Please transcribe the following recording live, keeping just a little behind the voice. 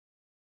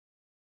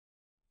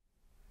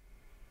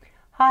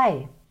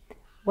Hi,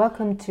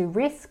 welcome to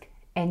Risk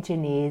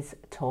Engineers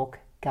Talk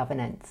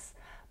Governance.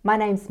 My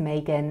name's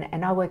Megan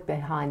and I work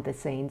behind the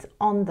scenes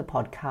on the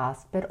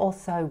podcast, but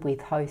also with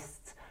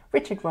hosts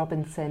Richard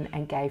Robinson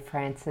and Gay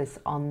Francis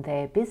on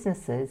their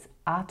businesses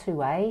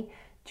R2A,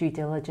 Due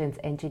Diligence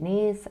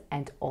Engineers,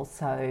 and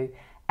also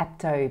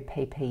APTO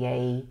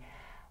PPE,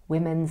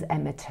 Women's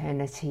and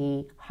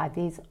Maternity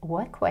High-Vis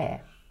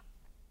Workwear.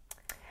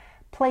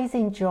 Please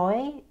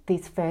enjoy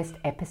this first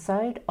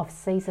episode of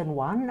Season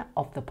 1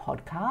 of the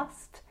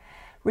podcast.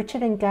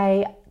 Richard and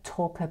Gay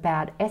talk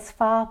about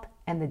SFAIRP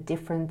and the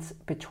difference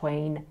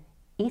between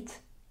it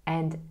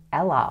and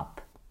ALARP.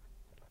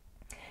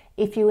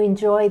 If you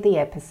enjoy the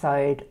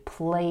episode,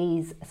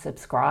 please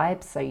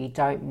subscribe so you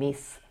don't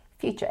miss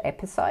future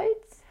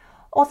episodes.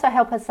 Also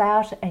help us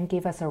out and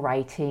give us a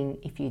rating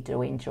if you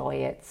do enjoy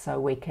it so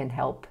we can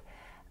help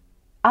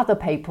other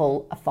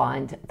people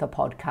find the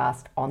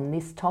podcast on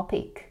this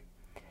topic.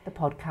 The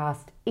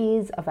podcast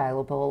is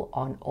available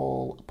on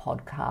all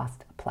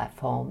podcast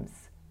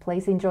platforms.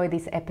 Please enjoy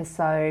this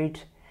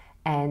episode,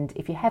 and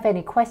if you have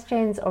any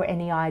questions or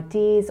any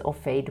ideas or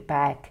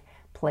feedback,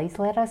 please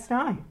let us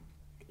know.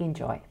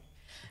 Enjoy.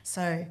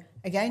 So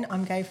again,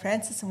 I'm Gay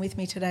Francis and with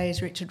me today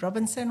is Richard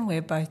Robinson.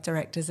 We're both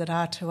directors at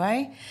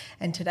R2A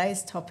and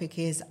today's topic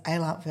is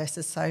ALARP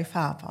versus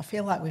SFAIRP. I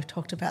feel like we've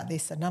talked about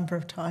this a number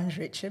of times,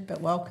 Richard,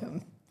 but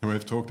welcome.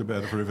 We've talked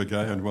about it forever,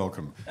 Gay, and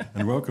welcome.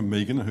 And welcome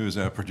Megan, who's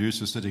our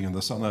producer sitting in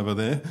the sun over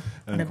there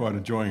and quite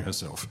enjoying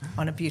herself.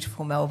 On a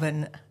beautiful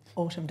Melbourne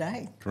autumn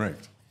day.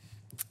 Correct.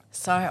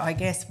 So I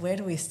guess where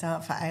do we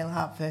start for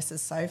ALARP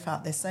versus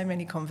SFAIRP? There's so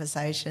many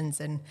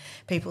conversations and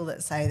people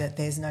that say that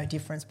there's no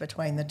difference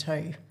between the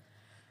two.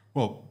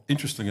 Well,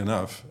 interesting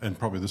enough, and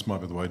probably this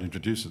might be the way to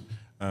introduce it,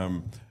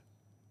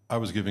 I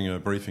was giving a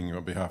briefing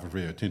on behalf of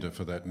Rio Tinto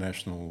for that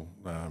national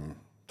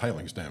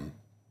tailings dam,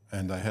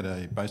 and they had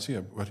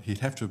he'd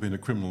have to have been a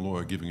criminal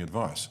lawyer giving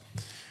advice.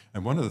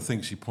 And one of the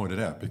things he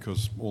pointed out,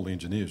 because all the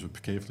engineers were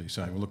carefully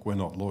saying, well, look, we're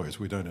not lawyers,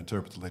 we don't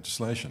interpret the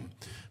legislation.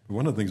 But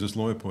one of the things this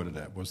lawyer pointed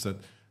out was that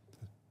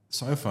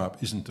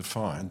SFAIRP isn't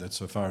defined, that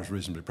so far as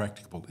reasonably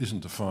practicable, isn't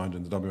defined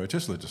in the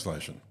WHS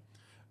legislation,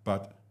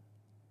 but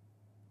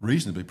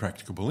reasonably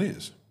practicable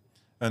is.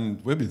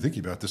 And we've been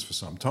thinking about this for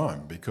some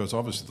time because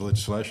obviously the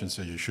legislation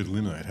says you should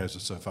eliminate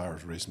hazards so far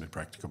as reasonably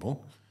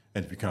practicable,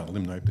 and if you can't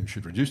eliminate them, you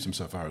should reduce them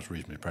so far as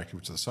reasonably practicable,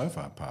 which is the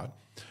SFAIRP part.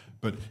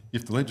 But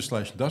if the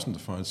legislation doesn't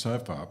define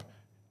SFAIRP,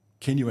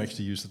 can you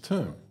actually use the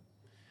term?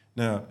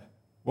 Now,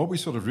 what we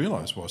sort of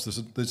realised was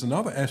there's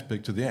another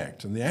aspect to the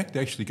Act, and the Act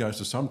actually goes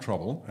to some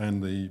trouble,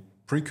 and the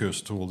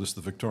precursor to all this, the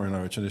Victorian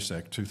OHS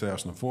Act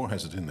 2004,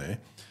 has it in there,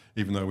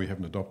 even though we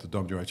haven't adopted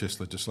WHS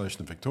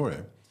legislation in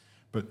Victoria.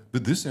 But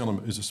this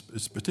element is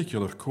a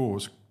particular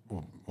clause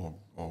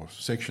or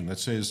section that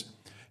says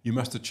you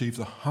must achieve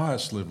the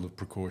highest level of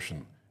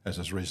precaution as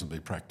is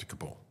reasonably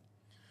practicable.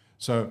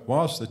 So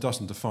whilst it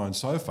doesn't define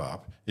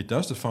SFAIRP, it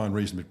does define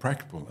reasonably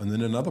practicable, and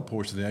then another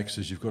portion of the Act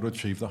says you've got to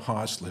achieve the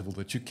highest level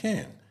that you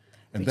can.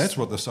 And that's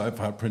what the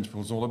SFAIRP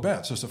principle is all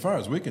about. So far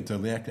as we can tell,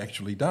 the Act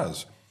actually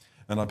does.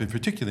 And I'd be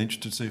particularly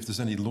interested to see if there's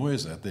any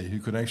lawyers out there who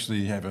could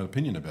actually have an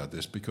opinion about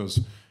this,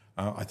 because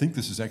I think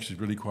this is actually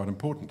really quite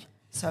important.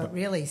 So it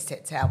really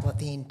sets out what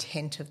the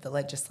intent of the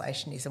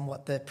legislation is and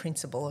what the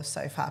principle of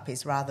SFAIRP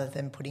is, rather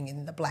than putting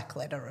in the black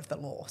letter of the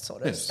law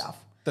sort of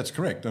stuff. That's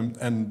correct.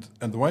 And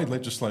the way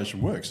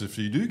legislation works, if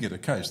you do get a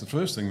case, the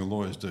first thing the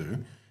lawyers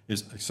do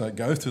is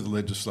go through the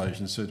legislation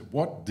and say,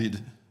 what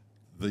did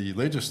the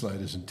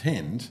legislators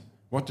intend?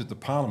 What did the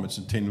parliaments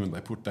intend when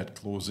they put that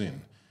clause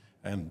in?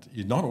 And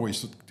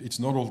it's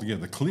not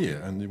altogether clear.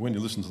 And when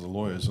you listen to the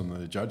lawyers and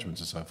the judgments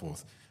and so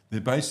forth,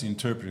 they're basically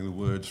interpreting the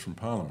words from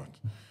Parliament.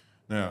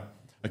 Now,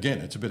 again,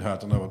 it's a bit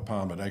hard to know what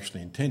Parliament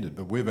actually intended,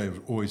 but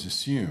we've always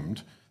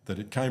assumed that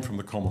it came from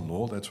the common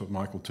law. That's what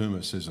Michael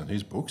Toomer says in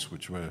his books,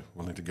 which we're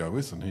willing to go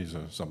with, and he's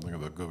something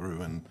of a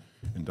guru in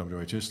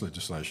WHS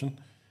legislation.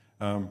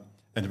 And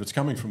if it's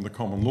coming from the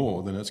common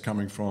law, then it's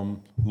coming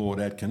from Lord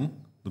Atkin,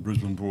 the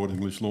Brisbane Broad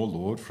English Law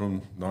Lord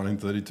from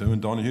 1932,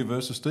 and Donoghue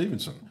versus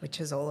Stevenson.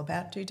 Which is all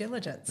about due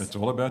diligence. It's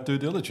all about due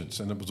diligence,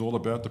 and it was all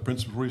about the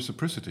principle of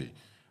reciprocity.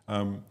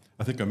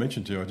 I think I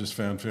mentioned to you, I just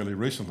found fairly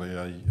recently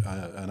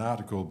an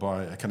article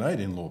by a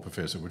Canadian law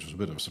professor, which was a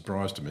bit of a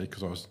surprise to me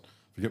because I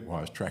forget why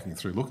I was tracking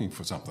through looking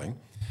for something,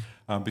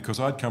 because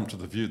I'd come to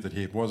the view that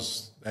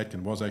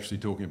Atkin was actually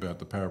talking about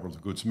the parable of the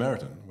Good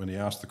Samaritan when he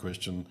asked the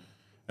question,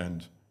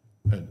 and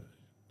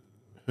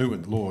who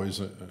in law is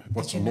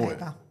what's a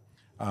lawyer?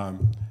 I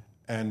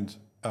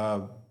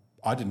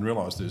didn't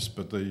realise this,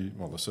 but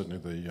certainly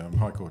the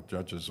High Court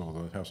judges or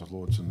the House of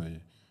Lords in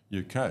the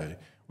UK,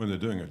 when they're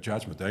doing a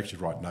judgment, they actually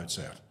write notes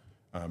out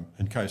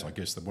in case, I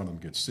guess, that one of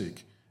them gets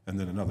sick, and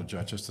then another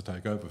judge has to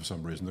take over for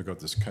some reason. They've got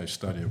this case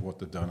study of what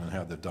they've done and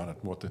how they've done it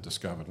and what they've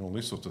discovered and all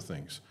these sorts of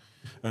things.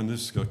 And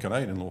this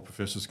Canadian law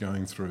professor's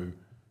going through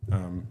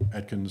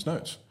Atkin's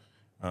notes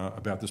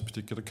about this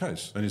particular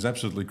case. And he's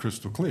absolutely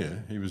crystal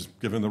clear. He was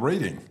given the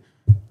reading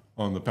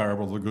on the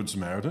parable of the Good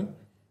Samaritan,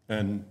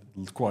 And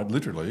quite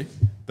literally,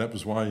 that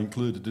was why he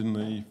included in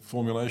the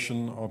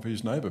formulation of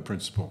his neighbour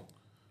principle.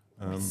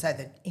 So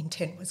the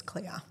intent was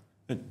clear.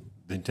 The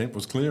intent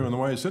was clear and the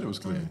way he said it was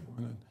clear.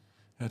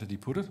 How did he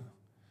put it?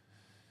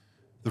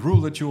 The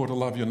rule that you ought to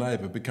love your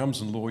neighbour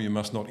becomes in law you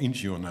must not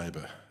injure your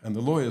neighbour. And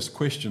the lawyer's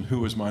question,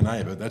 who is my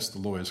neighbour, that's the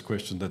lawyer's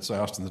question that's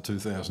asked in the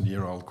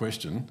 2,000-year-old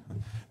question.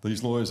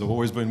 These lawyers have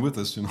always been with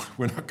us,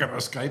 we're not going to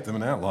escape them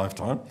in our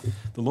lifetime.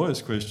 The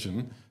lawyer's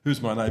question,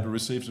 who's my neighbour,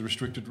 receives a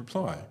restricted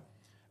reply.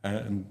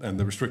 And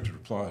the restricted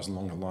reply is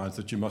along the lines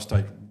that you must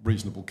take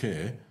reasonable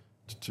care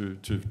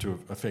to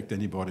affect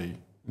anybody,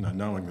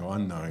 knowingly or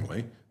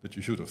unknowingly, that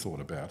you should have thought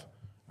about.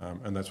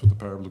 And that's what the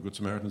parable of the Good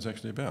Samaritan is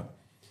actually about.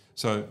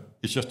 So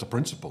it's just a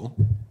principle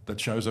that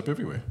shows up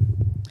everywhere.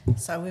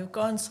 So we've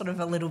gone sort of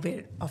a little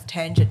bit off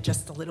tangent,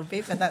 just a little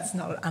bit, but that's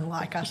not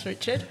unlike us,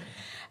 Richard.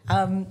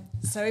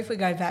 So if we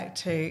go back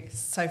to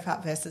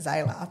SFAIRP versus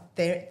ALARP,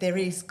 there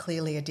is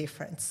clearly a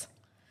difference.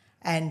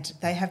 And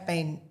they're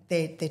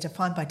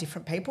defined by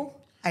different people.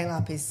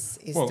 ALARP is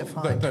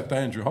defined. That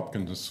Andrew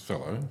Hopkins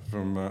fellow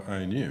from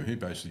ANU, he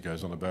basically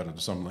goes on about it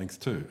at some length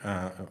too.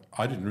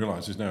 I didn't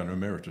realise he's now an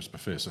emeritus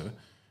professor,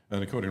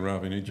 and according to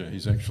Ravi Nijja,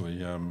 he's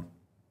actually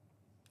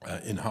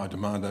in high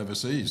demand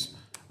overseas.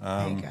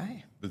 There you go.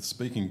 With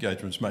speaking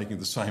engagements making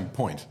the same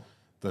point,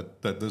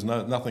 that there's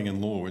nothing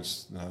in law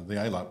which the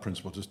ALARP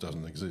principle just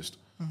doesn't exist,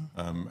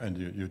 and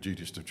your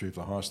duty is to achieve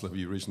the highest level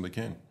you reasonably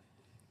can.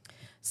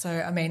 So,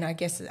 I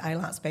guess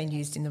ALARP's been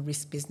used in the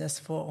risk business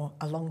for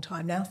a long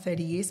time now,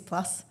 30 years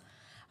plus.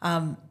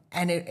 And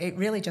it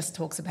really just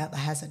talks about the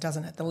hazard,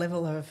 doesn't it? The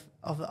level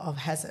of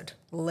hazard,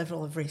 the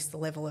level of risk, the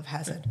level of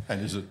hazard.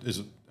 And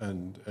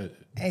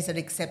is it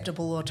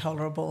acceptable or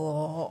tolerable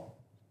or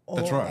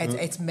that's right.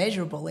 It's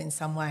measurable in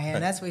some way.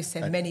 And as we've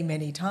said many,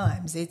 many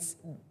times,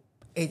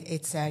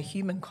 it's a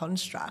human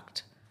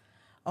construct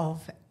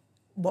of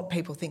what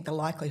people think the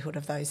likelihood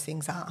of those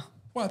things are.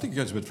 Well, I think it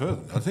goes a bit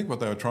further. I think what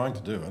they were trying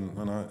to do,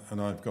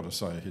 and I've got to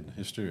say in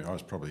history, I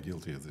was probably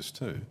guilty of this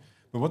too,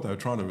 but what they were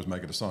trying to do was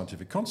make it a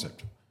scientific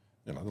concept,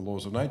 the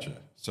laws of nature,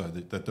 so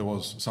that there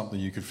was something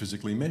you could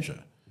physically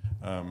measure.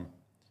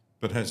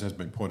 But as has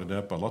been pointed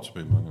out by lots of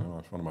people,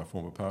 one of my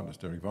former partners,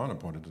 Derek Viner,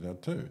 pointed it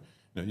out too,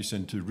 you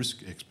send two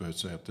risk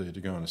experts out there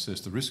to go and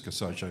assess the risk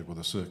associated with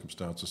a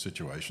circumstance or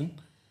situation.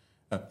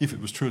 If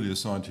it was truly a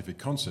scientific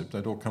concept,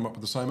 they'd all come up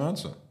with the same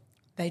answer.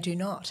 They do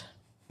not.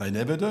 They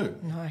never do.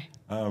 No.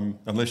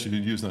 Unless you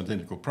use an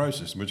identical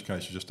process, in which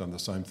case you've just done the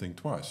same thing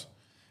twice.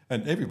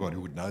 And everybody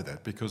would know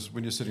that, because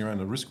when you're sitting around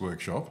a risk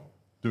workshop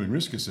doing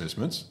risk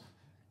assessments,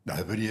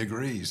 nobody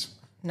agrees.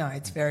 No,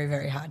 it's very,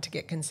 very hard to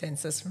get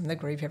consensus from the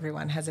group.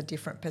 Everyone has a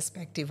different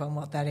perspective on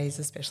what that is,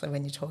 especially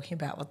when you're talking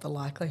about what the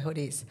likelihood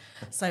is.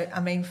 So,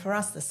 for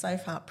us, the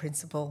SFAIRP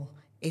principle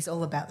is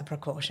all about the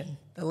precaution,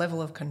 the level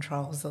of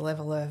controls, the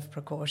level of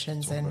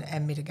precautions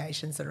and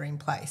mitigations that are in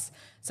place.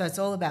 So it's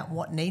all about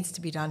what needs to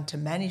be done to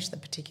manage the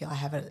particular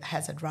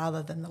hazard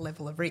rather than the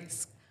level of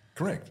risk.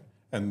 Correct.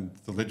 And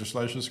the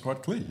legislation is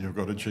quite clear. You've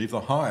got to achieve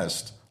the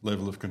highest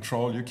level of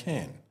control you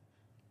can.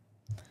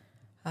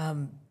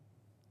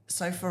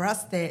 So for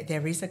us,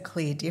 there is a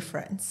clear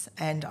difference,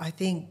 and I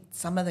think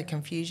some of the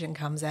confusion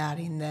comes out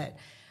in that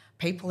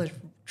people are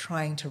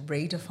trying to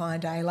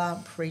redefine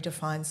ALARP,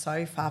 redefine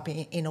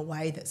SFAIRP in a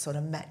way that sort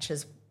of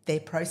matches their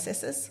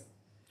processes.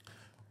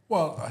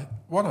 Well,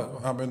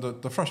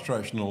 the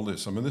frustration in all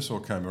this, this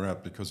all came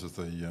around because of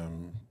the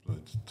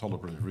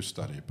tolerability risk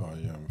study by,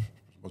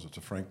 was it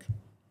Sir Frank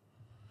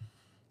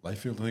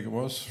Layfield, I think it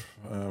was,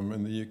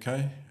 in the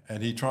UK,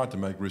 and he tried to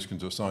make risk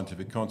into a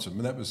scientific concept,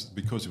 and that was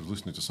because he was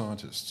listening to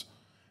scientists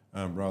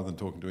rather than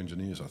talking to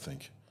engineers, I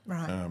think.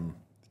 Right.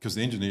 Because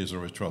the engineers are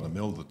always trying to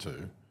meld the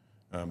two.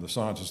 The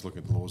scientists look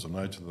at the laws of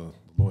nature, the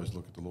lawyers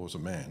look at the laws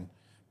of man,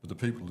 but the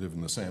people who live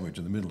in the sandwich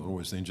in the middle are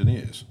always the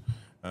engineers.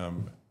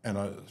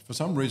 For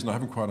some reason, I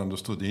haven't quite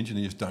understood. The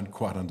engineers don't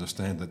quite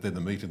understand that they're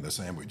the meat in the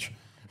sandwich.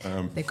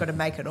 They've got to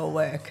make it all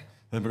work.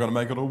 They've got to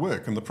make it all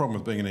work. And the problem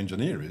with being an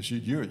engineer is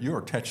you're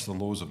attached to the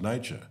laws of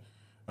nature.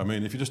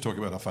 If you just talk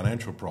about a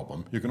financial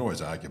problem, you can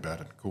always argue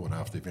about it in court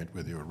after the event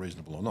whether you're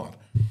reasonable or not,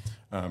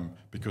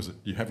 because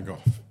you haven't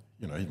got,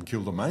 even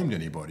killed or maimed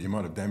anybody. You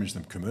might have damaged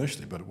them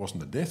commercially, but it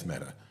wasn't a death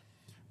matter.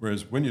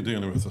 Whereas when you're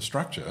dealing with a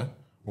structure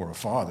or a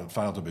fire that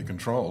failed to be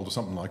controlled or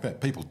something like that,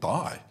 people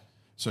die.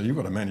 So you've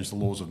got to manage the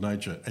laws of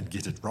nature and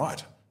get it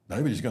right.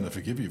 Nobody's going to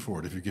forgive you for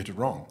it if you get it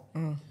wrong.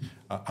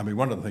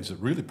 One of the things that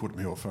really put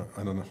me off,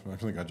 I don't know, I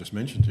think I just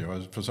mentioned to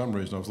you, for some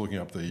reason I was looking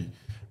up the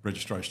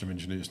registration of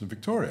engineers in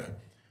Victoria.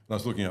 And I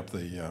was looking up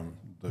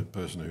the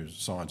person who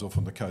signs off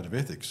on the Code of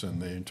Ethics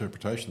and the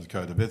interpretation of the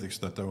Code of Ethics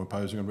that they were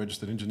imposing on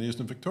registered engineers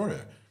in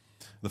Victoria.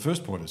 The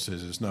first point it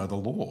says is no, the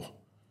law.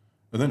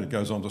 And then it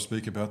goes on to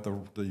speak about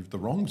the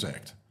Wrongs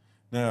Act.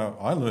 Now,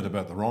 I learned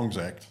about the Wrongs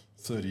Act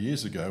 30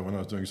 years ago when I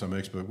was doing some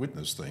expert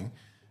witness thing,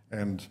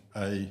 and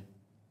a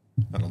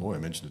lawyer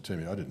mentioned it to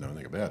me. I didn't know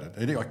anything about it.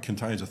 It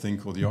contains a thing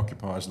called the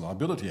Occupiers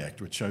Liability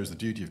Act, which shows the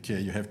duty of care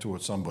you have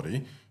towards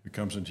somebody who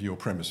comes into your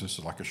premises,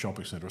 like a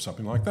shopping centre or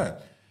something like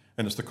that.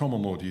 And it's the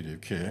common law duty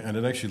of care, and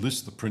it actually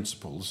lists the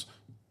principles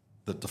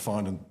that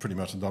defined in pretty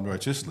much in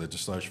WHS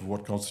legislation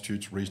what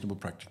constitutes reasonable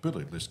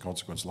practicability, least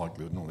consequence,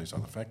 likelihood, and all these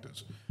other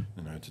factors,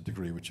 to the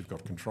degree which you've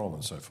got control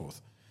and so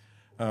forth.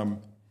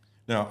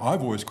 Now,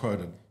 I've always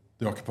quoted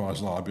the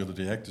Occupiers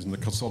Liability Act as in the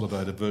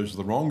consolidated version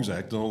of the Wrongs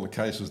Act and all the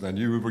cases. And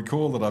you would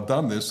recall that I've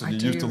done this, and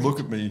you used to look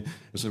at me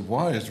and say,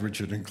 why is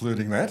Richard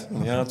including that?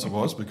 And the answer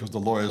was, because the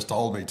lawyers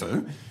told me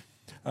to.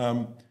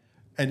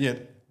 And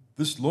yet,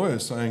 this lawyer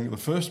is saying the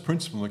first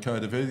principle in the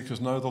Code of Ethics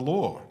is know the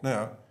law.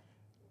 Now,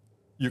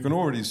 you can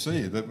already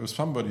see that with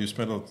somebody who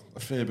spent a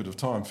fair bit of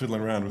time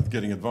fiddling around with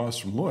getting advice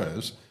from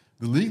lawyers,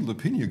 the legal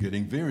opinion you're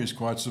getting varies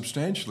quite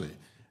substantially.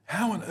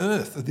 How on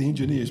earth are the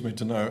engineers meant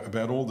to know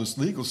about all this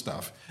legal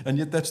stuff? And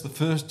yet that's the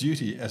first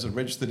duty as a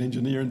registered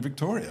engineer in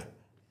Victoria.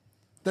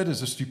 That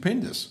is a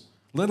stupendous,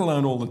 let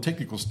alone all the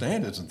technical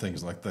standards and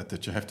things like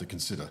that you have to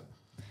consider.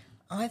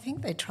 I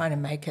think they're trying to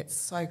make it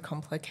so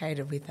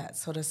complicated with that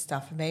sort of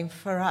stuff. I mean,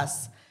 for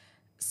us,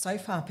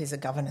 SFAIRP is a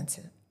governance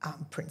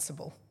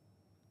principle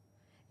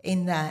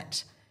in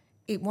that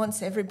it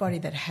wants everybody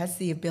that has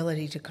the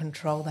ability to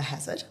control the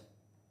hazard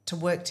to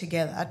work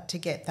together to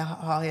get the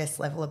highest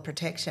level of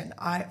protection.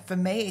 For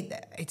me,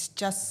 it's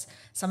just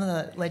some of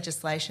the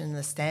legislation and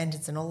the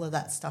standards and all of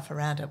that stuff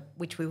around it,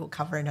 which we will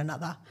cover in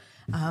another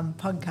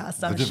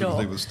podcast, I'm sure. The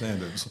difficulty with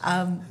standards.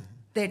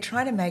 They're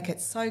trying to make it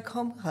so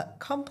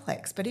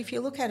complex. But if you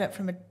look at it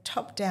from a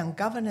top-down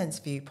governance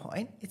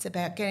viewpoint, it's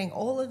about getting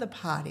all of the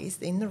parties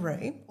in the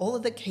room, all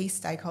of the key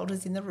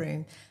stakeholders in the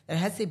room that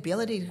has the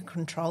ability to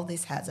control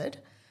this hazard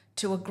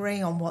to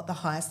agree on what the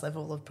highest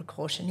level of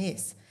precaution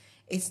is.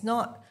 It's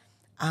not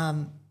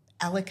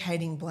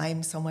allocating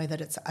blame somewhere that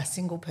it's a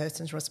single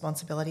person's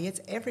responsibility.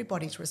 It's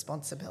everybody's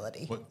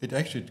responsibility. Well, it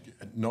actually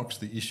knocks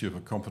the issue of a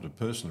competent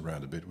person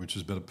around a bit, which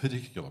has been a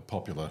particular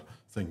popular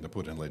thing to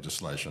put in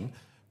legislation,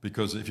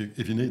 because if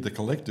you need the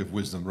collective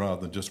wisdom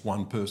rather than just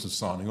one person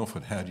signing off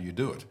it, how do you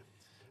do it?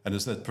 And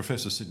as that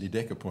Professor Sidney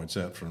Decker points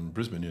out from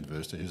Brisbane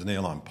University, who's an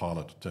airline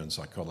pilot turned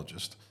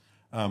psychologist,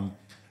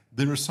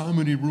 there are so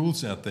many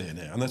rules out there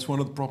now, and that's one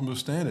of the problems with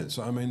standards.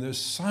 I mean, there's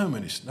so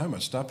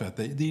much stuff out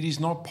there. It is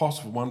not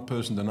possible for one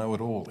person to know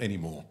it all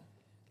anymore.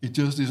 It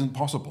just isn't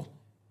possible.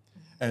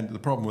 And the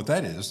problem with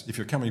that is, if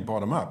you're coming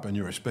bottom up and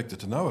you're expected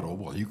to know it all,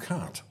 well, you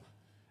can't.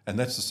 And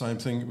that's the same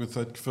thing with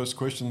that first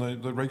question,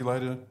 the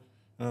regulator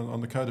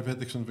on the Code of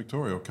Ethics in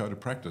Victoria, or Code of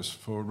Practice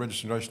for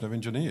registration of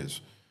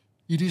engineers.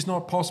 It is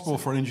not possible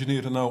for an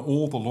engineer to know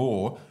all the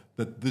law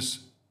that this,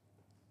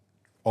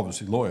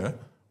 obviously, lawyer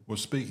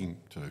was speaking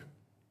to.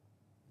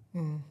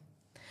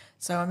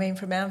 So, I mean,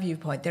 from our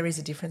viewpoint, there is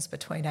a difference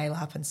between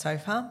ALARP and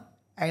SFAIRP.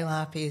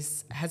 ALARP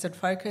is hazard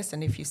focused,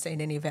 and if you've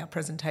seen any of our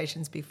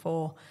presentations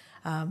before,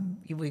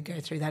 we go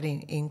through that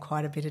in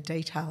quite a bit of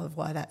detail of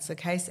why that's the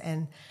case.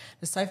 And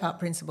the SFAIRP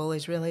principle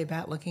is really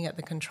about looking at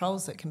the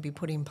controls that can be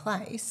put in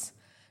place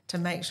to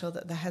make sure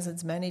that the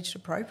hazard's managed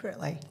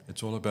appropriately.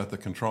 It's all about the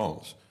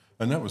controls.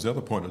 And that was the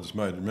other point I just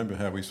made. Remember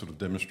how we sort of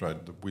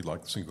demonstrated that we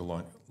like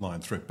single line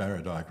threat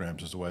barrier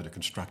diagrams as a way to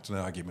construct an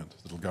argument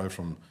that'll go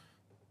from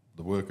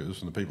the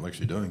workers and the people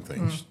actually doing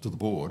things to the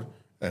board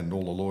and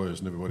all the lawyers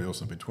and everybody else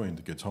in between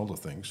that gets hold of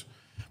things.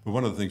 But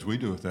one of the things we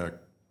do with our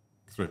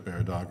threat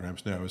barrier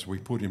diagrams now is we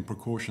put in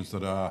precautions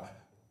that are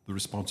the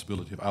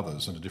responsibility of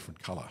others in a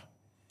different colour,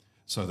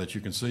 so that you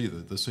can see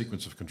that the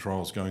sequence of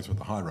controls going through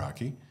the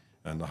hierarchy,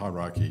 and the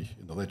hierarchy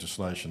in the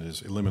legislation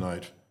is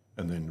eliminate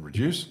and then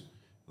reduce.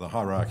 The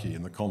hierarchy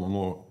in the common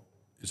law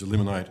is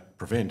eliminate,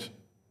 prevent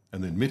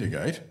and then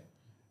mitigate.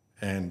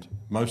 And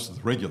most of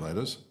the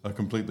regulators are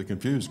completely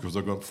confused because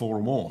they've got 4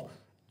 or more,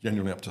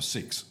 generally up to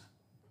 6,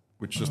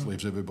 which just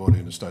leaves everybody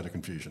in a state of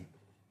confusion.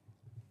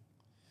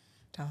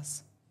 It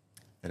does.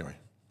 Anyway.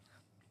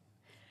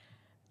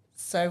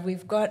 So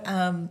we've got,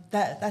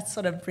 that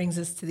sort of brings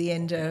us to the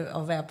end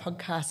of our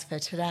podcast for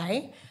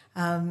today.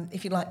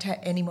 If you'd like to have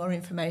any more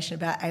information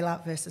about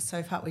ALARP versus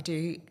SFAIRP, we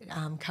do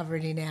cover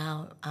it in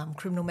our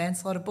criminal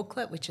manslaughter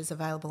booklet, which is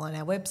available on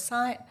our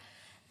website.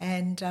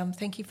 And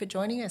thank you for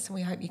joining us, and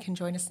we hope you can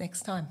join us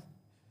next time.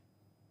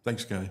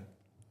 Thanks, Kay.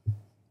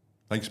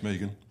 Thanks,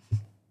 Megan.